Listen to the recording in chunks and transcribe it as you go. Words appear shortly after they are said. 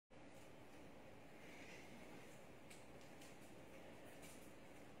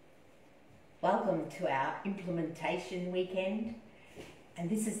Welcome to our implementation weekend, and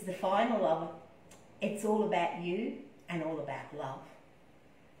this is the final of It's All About You and All About Love.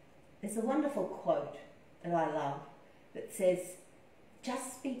 There's a wonderful quote that I love that says,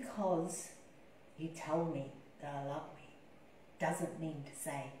 just because you tell me that I love me doesn't mean to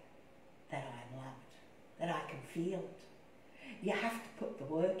say that I am loved, that I can feel it. You have to put the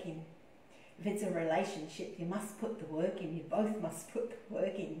work in. If it's a relationship, you must put the work in. You both must put the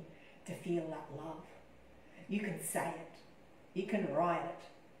work in to feel that love. You can say it, you can write it,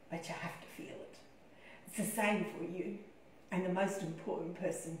 but you have to feel it. It's the same for you. And the most important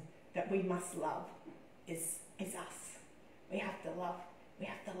person that we must love is us. We have to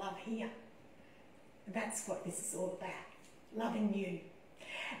love here. That's what this is all about. Loving you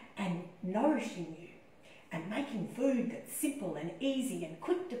and nourishing you and making food that's simple and easy and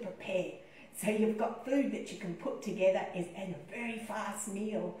quick to prepare. So you've got food that you can put together in a very fast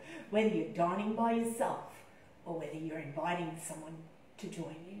meal, whether you're dining by yourself or whether you're inviting someone to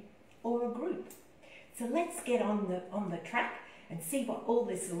join you or a group. So let's get on the track and see what all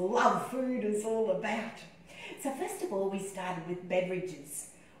this love food is all about. So first of all, we started with beverages.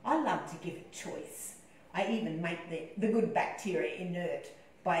 I love to give it choice. I even make the good bacteria inert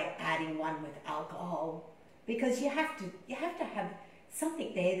by adding one with alcohol, because you have to have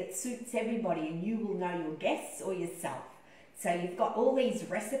something there that suits everybody, and you will know your guests or yourself. So you've got all these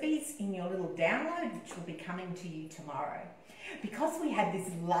recipes in your little download, which will be coming to you tomorrow. Because we had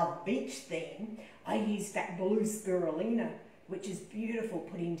this love beach theme, I used that blue spirulina, which is beautiful,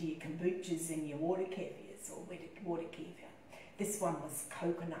 put into your kombuchas and your water kevirs or water kefir. This one was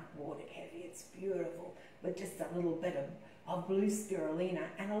coconut water kefir. It's beautiful, with just a little bit of blue spirulina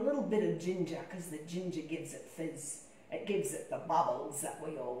and a little bit of ginger, because the ginger gives it fizz. It gives it the bubbles that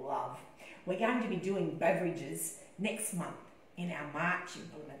we all love. We're going to be doing beverages next month in our March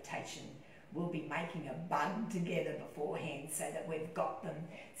implementation. We'll be making a bug together beforehand so that we've got them,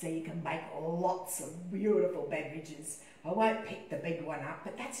 so you can make lots of beautiful beverages. I won't pick the big one up,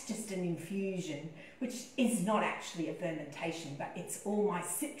 but that's just an infusion, which is not actually a fermentation, but it's all my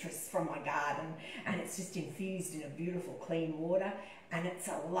citrus from my garden, and it's just infused in a beautiful clean water, and it's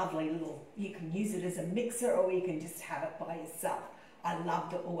a lovely little, you can use it as a mixer or you can just have it by yourself. I love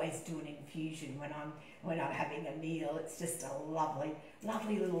to always do an infusion when I'm having a meal. It's just a lovely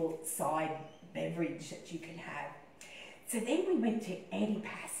little side beverage that you can have. So then we went to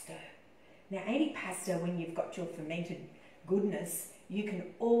antipasto. Now antipasto, when you've got your fermented goodness, you can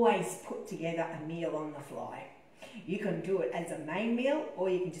always put together a meal on the fly. You can do it as a main meal or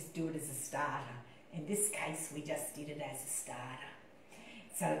you can just do it as a starter. In this case, we just did it as a starter.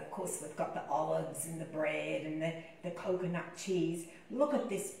 So of course we've got the olives and the bread and the coconut cheese. Look at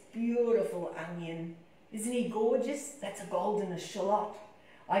this beautiful onion. Isn't he gorgeous? That's a golden shallot.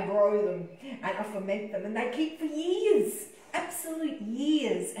 I grow them and I ferment them and they keep for years, absolute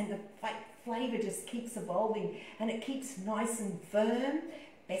years, and the flavour just keeps evolving and it keeps nice and firm.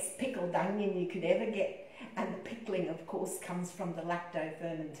 Best pickled onion you could ever get. And the pickling of course comes from the lacto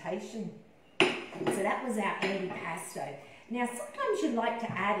fermentation. So that was our antipasto. Now sometimes you like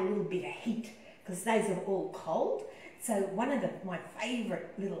to add a little bit of heat because those are all cold. So one of my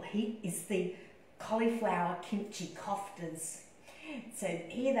favourite little heat is the cauliflower kimchi koftas. So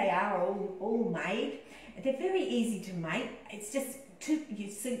here they are all made. They're very easy to make. It's just you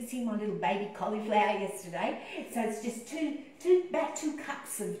see my little baby cauliflower yesterday. So it's just about 2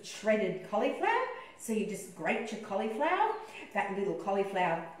 cups of shredded cauliflower. So you just grate your cauliflower. That little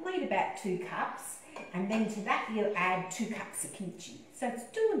cauliflower weighed about 2 cups. And then to that you'll add 2 cups of kimchi. So it's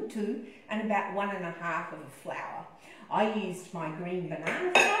 2 and 2 and about 1 1/2 of a flour. I used my green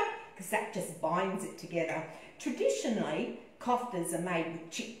banana flour because that just binds it together. Traditionally, koftas are made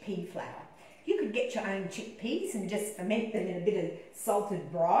with chickpea flour. You could get your own chickpeas and just ferment them in a bit of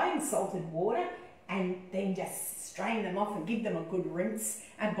salted brine, salted water, and then just strain them off and give them a good rinse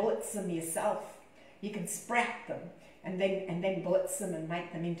and blitz them yourself. You can sprout them and then blitz them and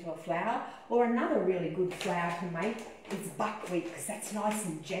make them into a flour. Or another really good flour to make is buckwheat, because that's nice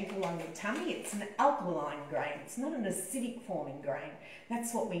and gentle on your tummy. It's an alkaline grain. It's not an acidic forming grain.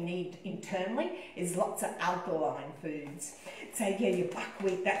 That's what we need internally, is lots of alkaline foods. So yeah, your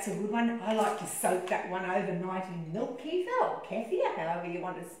buckwheat, that's a good one. I like to soak that one overnight in milk kefir or kefir, however you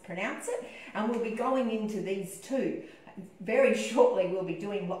want to pronounce it. And we'll be going into these too. Very shortly we'll be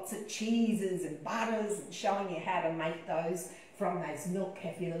doing lots of cheeses and butters and showing you how to make those from those milk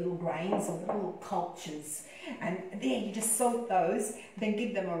kefir little grains or little cultures. And there you just salt those, then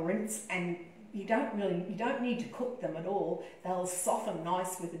give them a rinse and you don't need to cook them at all. They'll soften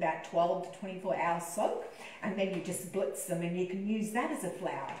nice with about 12 to 24 hours soak, and then you just blitz them, and you can use that as a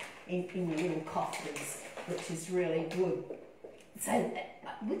flour in your little koftas, which is really good. So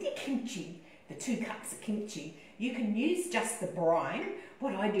with your kimchi, the 2 cups of kimchi, you can use just the brine.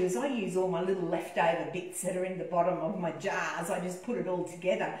 What I do is I use all my little leftover bits that are in the bottom of my jars. I just put it all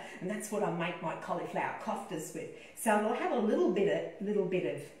together, and that's what I make my cauliflower koftas with. So it'll have a little bit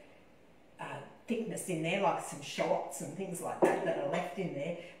of thickness in there, like some shallots and things like that are left in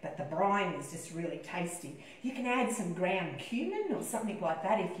there, but the brine is just really tasty. You can add some ground cumin or something like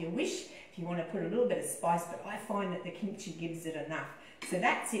that if you wish, if you want to put a little bit of spice, but I find that the kimchi gives it enough. So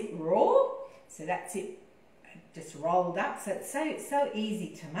that's it raw, so that's it just rolled up, so it's so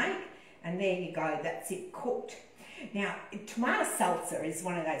easy to make, and there you go, that's it cooked. Now, tomato salsa is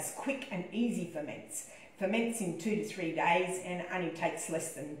one of those quick and easy ferments. Ferments in 2 to 3 days and only takes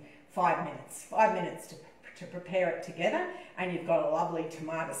less than 5 minutes. 5 minutes to prepare it together, and you've got a lovely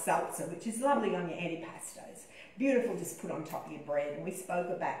tomato salsa, which is lovely on your antipastos. Beautiful, just put on top of your bread, and we spoke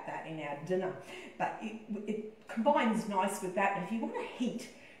about that in our dinner. But it combines nice with that. But if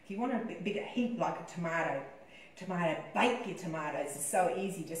you want a bit of heat like a tomato, bake your tomatoes. It's so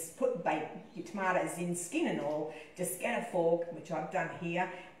easy. Just bake your tomatoes in, skin and all. Just get a fork, which I've done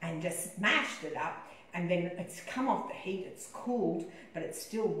here, and just mashed it up. And then it's come off the heat, it's cooled, but it's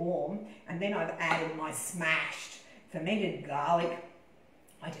still warm. And then I've added my smashed fermented garlic.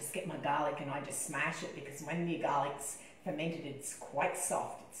 I just get my garlic and I just smash it, because when your garlic's fermented, it's quite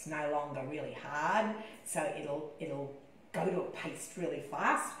soft. It's no longer really hard, so it'll go to a paste really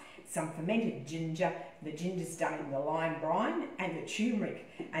fast. Some fermented ginger. The ginger's done in the lime brine, and the turmeric,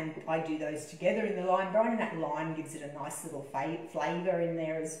 and I do those together in the lime brine, and that lime gives it a nice little flavour in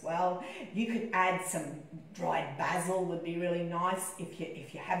there as well. You could add some dried basil, would be really nice if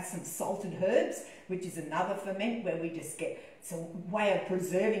you have some salted herbs, which is another ferment where we just get, it's a way of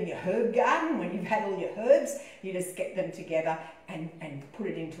preserving your herb garden. When you've had all your herbs, you just get them together and put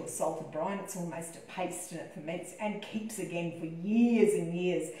it into a salted brine. It's almost a paste, and it ferments and keeps again for years and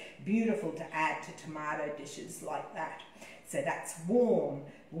years. Beautiful to add to tomato dishes like that. So that's warm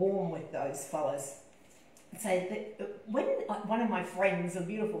with those fellas. So when one of my friends, a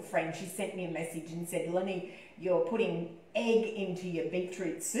beautiful friend, she sent me a message and said, Lenny, you're putting egg into your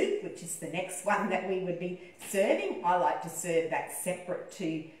beetroot soup, which is the next one that we would be serving. I like to serve that separate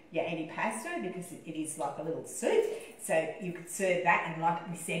to your antipasto, because it is like a little soup. So you could serve that, and like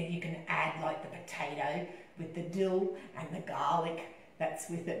we said, you can add like the potato with the dill and the garlic that's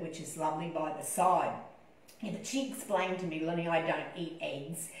with it, which is lovely by the side. Yeah, but she explained to me, Lenny, I don't eat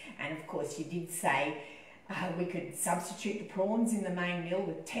eggs, and of course you did say we could substitute the prawns in the main meal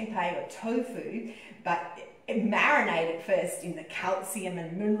with tempeh or tofu, but marinate it first in the calcium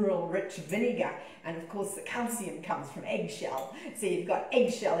and mineral rich vinegar, and of course the calcium comes from eggshell, so you've got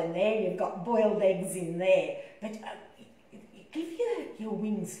eggshell in there, you've got boiled eggs in there, but give your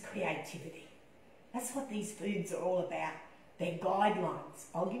wings creativity. That's what these foods are all about. They're guidelines.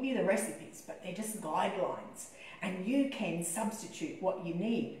 I'll give you the recipes, but they're just guidelines, and you can substitute what you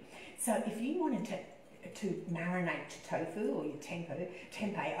need. So if you wanted to marinate tofu or your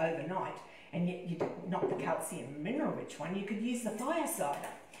tempeh overnight, and you not the calcium mineral rich one, you could use the fire cider.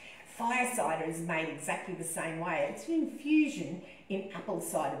 Fire cider is made exactly the same way. It's an infusion in apple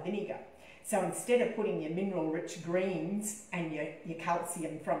cider vinegar. So instead of putting your mineral rich greens and your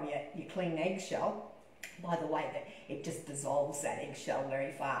calcium from your clean eggshell, by the way, that it just dissolves that eggshell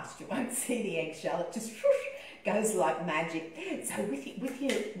very fast. You won't see the eggshell, it just goes like magic. So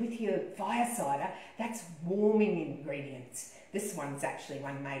with your fire cider, that's warming ingredients. This one's actually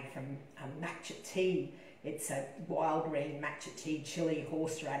one made from matcha tea. It's a wild green matcha tea, chili,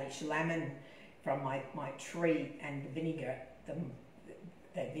 horseradish, lemon from my tree, and the vinegar,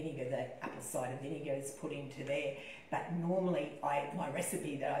 the apple cider vinegar is put into there. But normally, my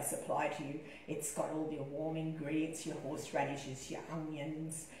recipe that I supply to you, it's got all your warm ingredients, your horseradishes, your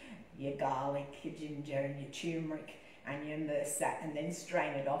onions, your garlic, your ginger, and your turmeric, and you immerse that and then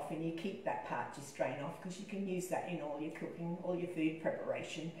strain it off, and you keep that part you strain off, because you can use that in all your cooking, all your food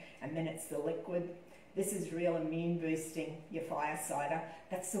preparation, and then it's the liquid. This is real immune boosting, your fire cider.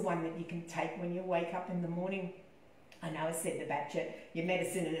 That's the one that you can take when you wake up in the morning. I know I said about your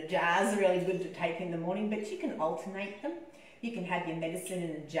medicine in a jar is really good to take in the morning, but you can alternate them. You can have your medicine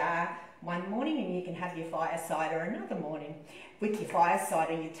in a jar one morning, and you can have your fire cider another morning. With your fire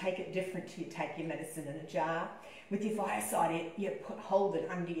cider, you take it different to you take your medicine in a jar. With your fire cider, you hold it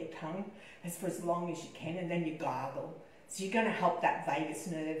under your tongue for as long as you can, and then you gargle. So you're going to help that vagus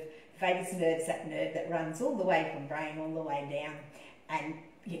nerve. Vagus nerve's that nerve that runs all the way from brain all the way down, and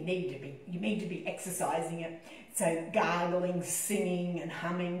you need to be exercising it. So gargling, singing and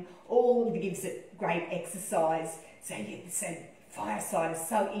humming, all gives it great exercise. So fireside is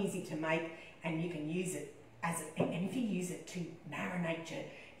so easy to make, and you can use it and if you use it to marinate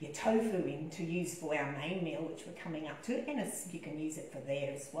your tofu in to use for our main meal, which we're coming up to, and you can use it for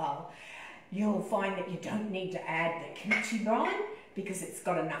there as well. You'll find that you don't need to add the kimchi brine because it's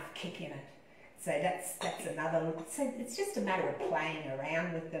got enough kick in it. So that's another. So it's just a matter of playing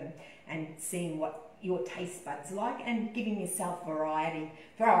around with them and seeing what your taste buds like and giving yourself variety.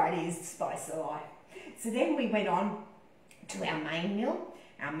 Variety is the spice of life. So then we went on to our main meal.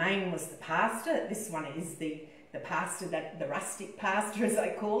 Our main was the pasta. This one is the pasta, the rustic pasta as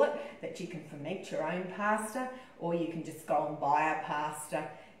I call it, that you can ferment your own pasta, or you can just go and buy a pasta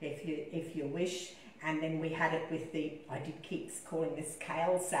if you wish. And then we had it with I did keep calling this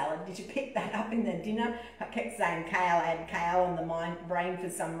kale salad. Did you pick that up in the dinner? I kept saying kale, add kale on the brain for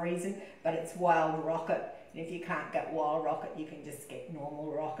some reason, but it's wild rocket. And if you can't get wild rocket, you can just get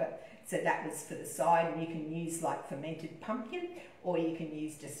normal rocket. So that was for the side, and you can use like fermented pumpkin, or you can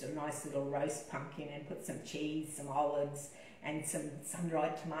use just a nice little roast pumpkin and put some cheese, some olives, and some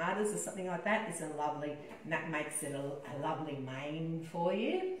sun-dried tomatoes or something like that. It's a lovely, and that makes it a lovely main for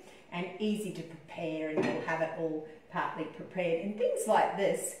you, and easy to prepare, and you'll have it all partly prepared. And things like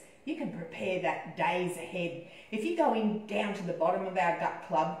this, you can prepare that days ahead. If you go down to the bottom of our gut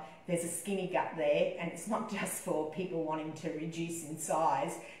club, there's a skinny gut there, and it's not just for people wanting to reduce in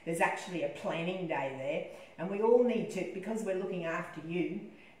size. There's actually a planning day there, and we all need to, because we're looking after you,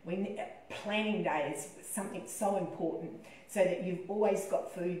 planning day is something so important, so that you've always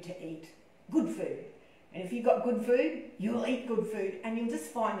got food to eat, good food. And if you've got good food, you'll eat good food, and you'll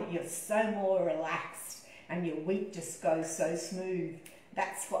just find that you're so more relaxed and your week just goes so smooth.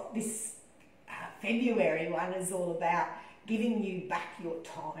 That's what this February one is all about, giving you back your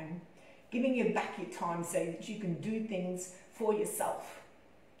time. Giving you back your time so that you can do things for yourself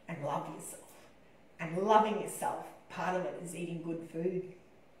and love yourself. And loving yourself, part of it is eating good food.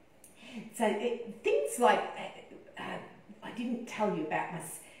 So things like, I didn't tell you about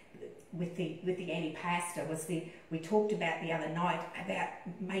with the antipasta, we talked about the other night about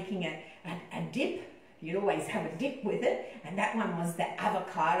making a dip. You'd always have a dip with it, and that one was the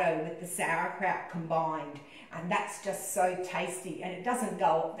avocado with the sauerkraut combined, and that's just so tasty, and it doesn't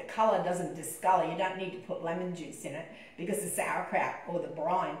go, the colour doesn't discolour. You don't need to put lemon juice in it because the sauerkraut or the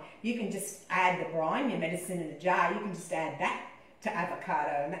brine, you can just add the brine, your medicine in a jar, you can just add that to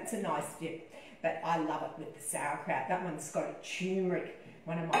avocado, and that's a nice dip. But I love it with the sauerkraut. That one's got a turmeric.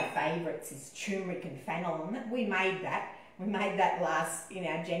 One of my favourites is turmeric and fennel, and we made that. We made that in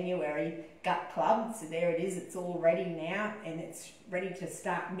our January gut club, so there it is. It's all ready now, and it's ready to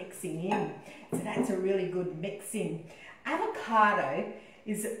start mixing in. So that's a really good mix-in. Avocado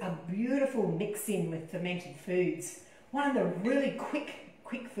is a beautiful mix-in with fermented foods. One of the really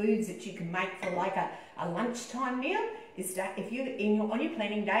quick foods that you can make for like a lunchtime meal is that if you on your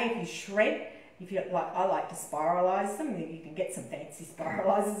planning day, if you shred. I like to spiralise them. You can get some fancy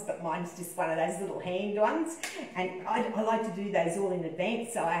spiralisers, but mine's just one of those little hand ones. And I like to do those all in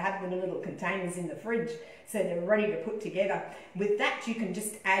advance, so I have them in little containers in the fridge, so they're ready to put together. With that, you can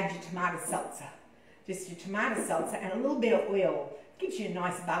just add your tomato salsa. Just your tomato salsa and a little bit of oil. Gives you a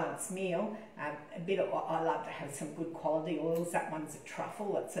nice balanced meal. I love to have some good quality oils. That one's a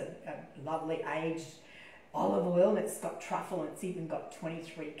truffle. It's a lovely aged olive oil, and it's got truffle, and it's even got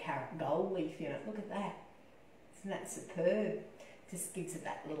 23 carat gold leaf in it. Look at that. Isn't that superb? Just gives it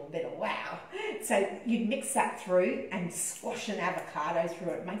that little bit of wow. So you'd mix that through and squash an avocado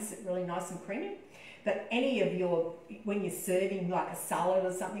through it. It makes it really nice and creamy. But any of when you're serving like a salad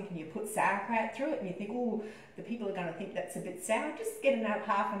or something, and you put sauerkraut through it and you think, oh, the people are going to think that's a bit sour, just get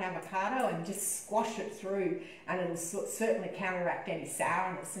half an avocado and just squash it through, and it'll certainly counteract any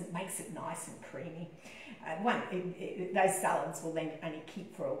sourness and makes it nice and creamy. Those salads will then only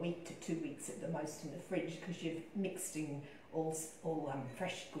keep for a week to 2 weeks at the most in the fridge because you've mixed in all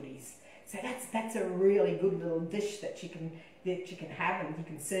fresh goodies. So that's a really good little dish that you can have, and you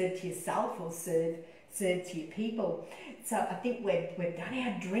can serve to yourself or serve to your people. So I think we've done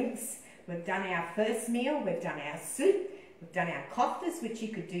our drinks, we've done our first meal, we've done our soup, we've done our koftas, which you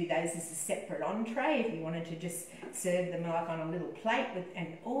could do those as a separate entree if you wanted to just serve them like on a little plate,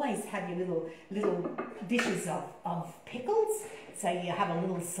 and always have your little dishes of pickles. So you have a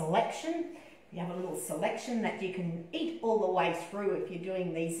little selection. You have a little selection that you can eat all the way through if you're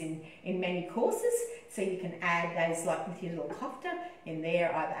doing these in many courses. So you can add those like with your little kofta. In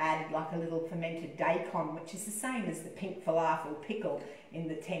there I've added like a little fermented daikon, which is the same as the pink falafel pickle in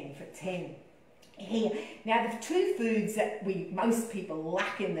the 10 for 10. here. Now the two foods that most people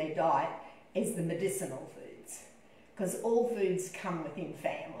lack in their diet is the medicinal foods, because all foods come within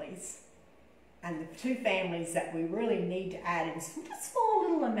families. And the two families that we really need to add in small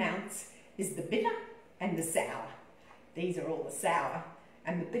little amounts is the bitter and the sour. These are all the sour.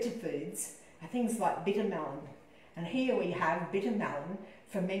 And the bitter foods are things like bitter melon. And here we have bitter melon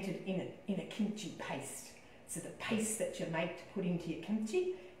fermented in a kimchi paste. So the paste that you make to put into your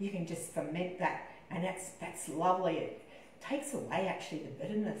kimchi, you can just ferment that, and that's lovely. It takes away actually the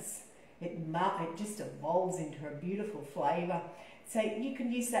bitterness. It just evolves into a beautiful flavour. So you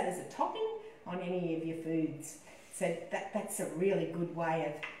can use that as a topping on any of your foods. So that's a really good way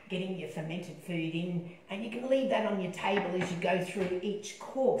of getting your fermented food in, and you can leave that on your table as you go through each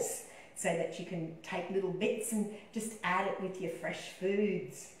course, so that you can take little bits and just add it with your fresh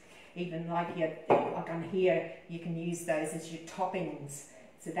foods. Even like on here, you can use those as your toppings.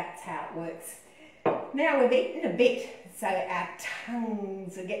 So that's how it works. Now we've eaten a bit, so our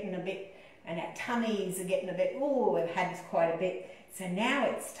tongues are getting a bit, and our tummies are getting a bit, oh, we've had quite a bit. So now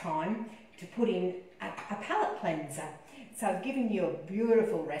it's time to put in a palate cleanser. So I've given you a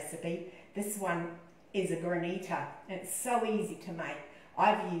beautiful recipe. This one is a granita, and it's so easy to make.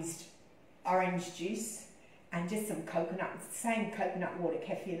 I've used orange juice and just some coconut, the same coconut water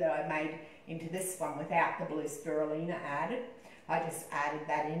kefir that I made into this one without the blue spirulina added. I just added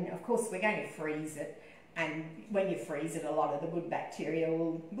that in. Of course, we're going to freeze it, and when you freeze it, a lot of the good bacteria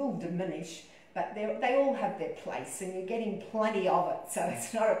will diminish, but they all have their place, and you're getting plenty of it, so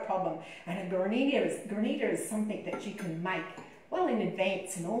it's not a problem. And a granita is something that you can make well in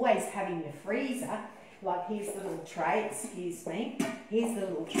advance and always have in your freezer. Like here's the little tray, excuse me. Here's the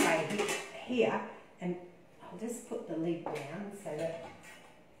little tray here, and I'll just put the lid down so that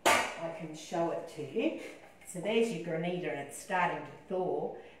I can show it to you. So there's your granita, and it's starting to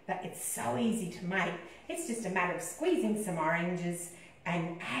thaw, but it's so easy to make. It's just a matter of squeezing some oranges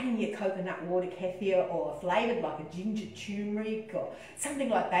and adding your coconut water kefir, or flavoured like a ginger turmeric or something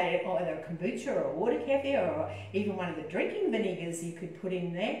like that, or either a kombucha or a water kefir, or even one of the drinking vinegars you could put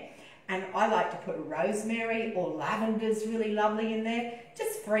in there. And I like to put rosemary or lavender's really lovely in there.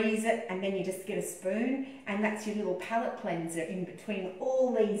 Just freeze it, and then you just get a spoon, and that's your little palate cleanser in between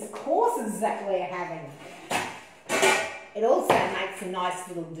all these courses that we're having. It also makes a nice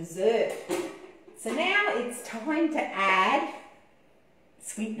little dessert. So now it's time to add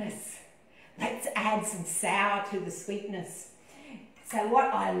sweetness. Let's add some sour to the sweetness. So what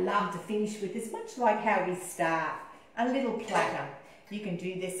I love to finish with is much like how we start, a little platter. You can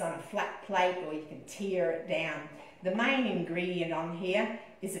do this on a flat plate, or you can tear it down. The main ingredient on here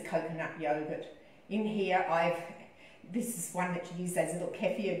is a coconut yogurt. In here this is one that you use those little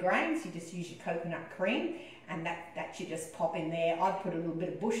kefir grains. You just use your coconut cream, and that you just pop in there. I've put a little bit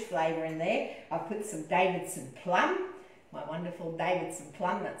of bush flavour in there. I've put some Davidson plum, my wonderful Davidson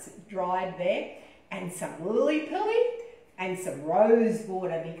plum that's dried there, and some lily-pilly, and some rose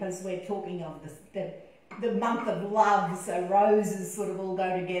water, because we're talking of the month of love, so roses sort of all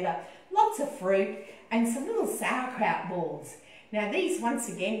go together. Lots of fruit, and some little sauerkraut balls. Now these, once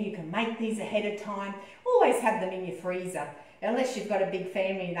again, you can make these ahead of time. Always have them in your freezer. Unless you've got a big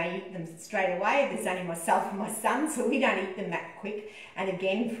family and they eat them straight away. There's only myself and my son, so we don't eat them that quick. And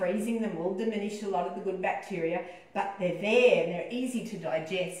again, freezing them will diminish a lot of the good bacteria, but they're there and they're easy to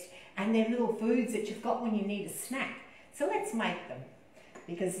digest, and they're little foods that you've got when you need a snack. So let's make them,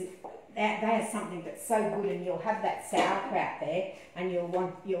 because they are something that's so good, and you'll have that sauerkraut there, and you'll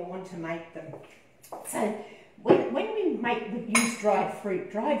want to make them. So when we use dried fruit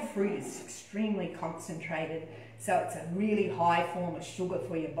is extremely concentrated, so it's a really high form of sugar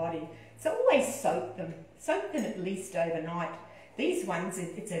for your body. So always soak them at least overnight. These ones,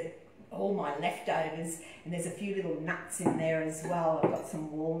 it's all my leftovers, and there's a few little nuts in there as well. I've got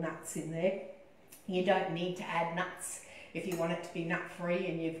some walnuts in there. You don't need to add nuts if you want it to be nut-free,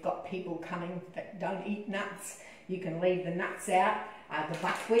 and you've got people coming that don't eat nuts. You can leave the nuts out. The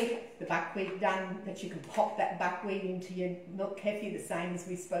buckwheat done, that you can pop that buckwheat into your milk kefir, the same as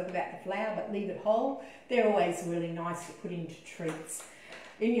we spoke about the flour, but leave it whole. They're always really nice to put into treats.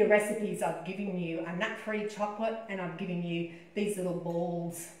 In your recipes, I've given you a nut-free chocolate, and I've given you these little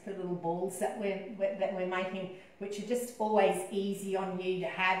balls, the little balls that we're making, which are just always easy on you to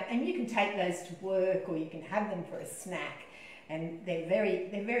have, and you can take those to work, or you can have them for a snack, and they're very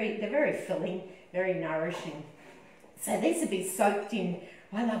filling, very nourishing. So these would be soaked in.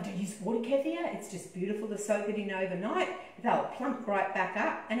 I love to use water kefir. It's just beautiful to soak it in overnight. They'll plump right back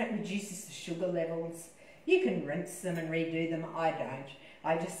up, and it reduces the sugar levels. You can rinse them and redo them. I don't.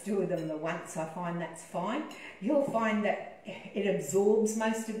 I just do them the once. I find that's fine. You'll find that it absorbs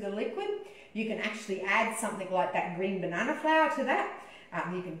most of the liquid, You can actually add something like that green banana flour to that.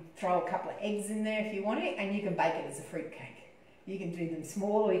 You can throw a couple of eggs in there if you want it, and you can bake it as a fruit cake. You can do them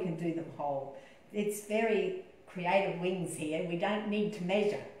small or you can do them whole. It's very creative wings here. We don't need to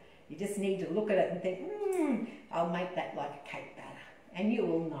measure. You just need to look at it and think, I'll make that like a cake batter. And you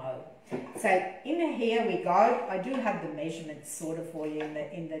will know. So in here we go. I do have the measurements sort of for you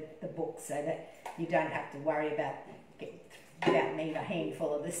in the book so that you don't have to worry about need a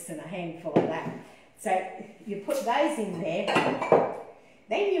handful of this and a handful of that. So you put those in there.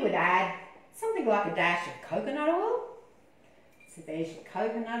 Then you would add something like a dash of coconut oil. So there's your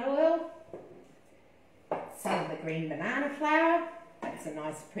coconut oil. Some of the green banana flour. That's a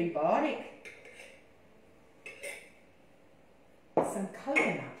nice prebiotic. Some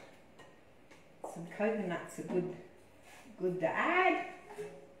coconut. Some coconuts are good to add.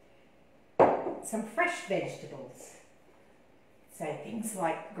 Some fresh vegetables. So things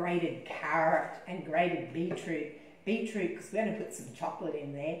like grated carrot and grated beetroot. Beetroot, because we're going to put some chocolate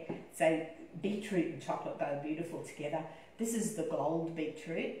in there. So beetroot and chocolate go beautiful together. This is the gold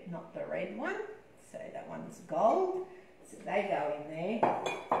beetroot, not the red one. So that one's gold. So they go in there.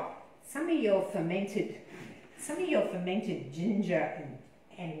 Some of your fermented ginger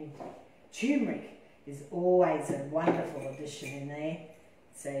and turmeric is always a wonderful addition in there.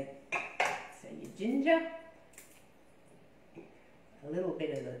 So your ginger, a little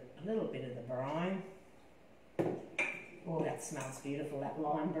bit of the brine. Oh, that smells beautiful, that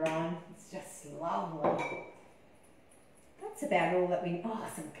lime brine. It's just lovely. That's about all that we... Oh,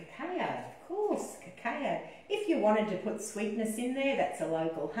 some cacao, of course, cacao. If you wanted to put sweetness in there, that's a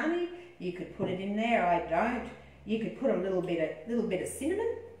local honey. You could put it in there. I don't. You could put a little bit of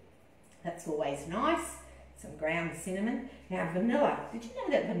cinnamon. That's always nice. Some ground cinnamon. Now vanilla. Did you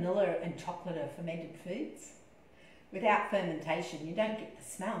know that vanilla and chocolate are fermented foods? Without fermentation, you don't get the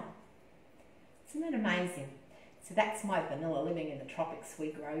smell. Isn't that amazing? So that's my vanilla living in the tropics.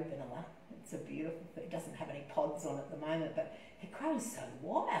 We grow vanilla. It's a beautiful, it doesn't have any pods on at the moment, but it grows so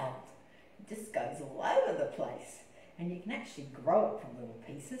wild. It just goes all over the place. And you can actually grow it from little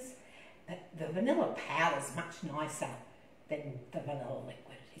pieces. But the vanilla powder is much nicer than the vanilla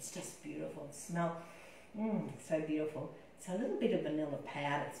liquid. It's just beautiful. It smells so beautiful. So a little bit of vanilla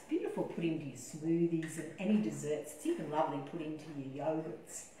powder. It's beautiful put into your smoothies and any desserts. It's even lovely put into your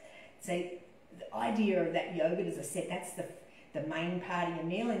yogurts. So the idea of that yogurt, as I said, that's the main part of your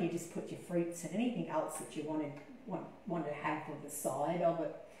meal, and you just put your fruits and anything else that you want to have for the side of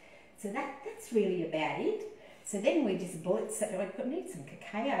it. So that's really about it. So then we just blitz it. I need some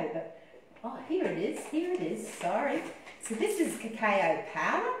cacao, but oh, here it is, sorry. So this is cacao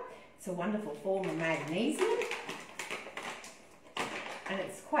powder. It's a wonderful form of magnesium. And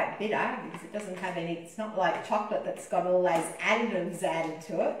it's quite bitter because it doesn't have any, it's not like chocolate that's got all those additives added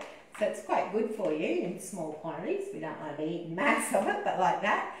to it. So it's quite good for you in small quantities. We don't want to be eating mass of it, but like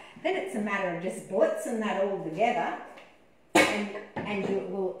that. Then it's a matter of just blitzing that all together, and you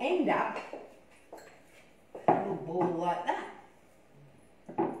will end up a little ball like that.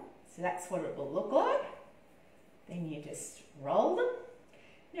 So that's what it will look like. Then you just roll them.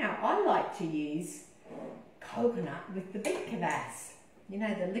 Now I like to use coconut with the beet kvass. You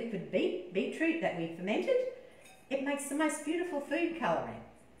know, the liquid beetroot that we fermented? It makes the most beautiful food colouring.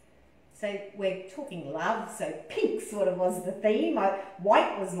 So we're talking love, so pink sort of was the theme.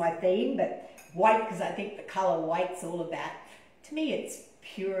 White was my theme, but white, because I think the colour white's all about, to me it's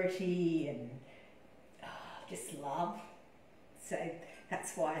purity and just love. So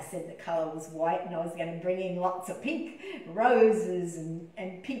that's why I said the colour was white, and I was going to bring in lots of pink roses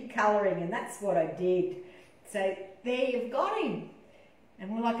and pink colouring, and that's what I did. So there you've got him.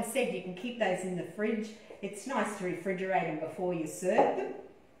 And well, like I said, you can keep those in the fridge. It's nice to refrigerate them before you serve them,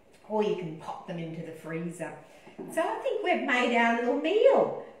 or you can pop them into the freezer. So I think we've made our little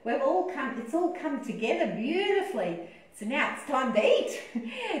meal. It's all come together beautifully. So now it's time to eat.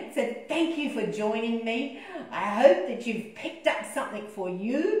 So thank you for joining me. I hope that you've picked up something for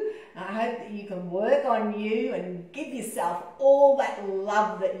you. I hope that you can work on you and give yourself all that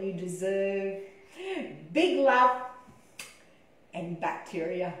love that you deserve. Big love and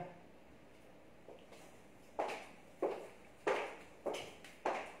bacteria.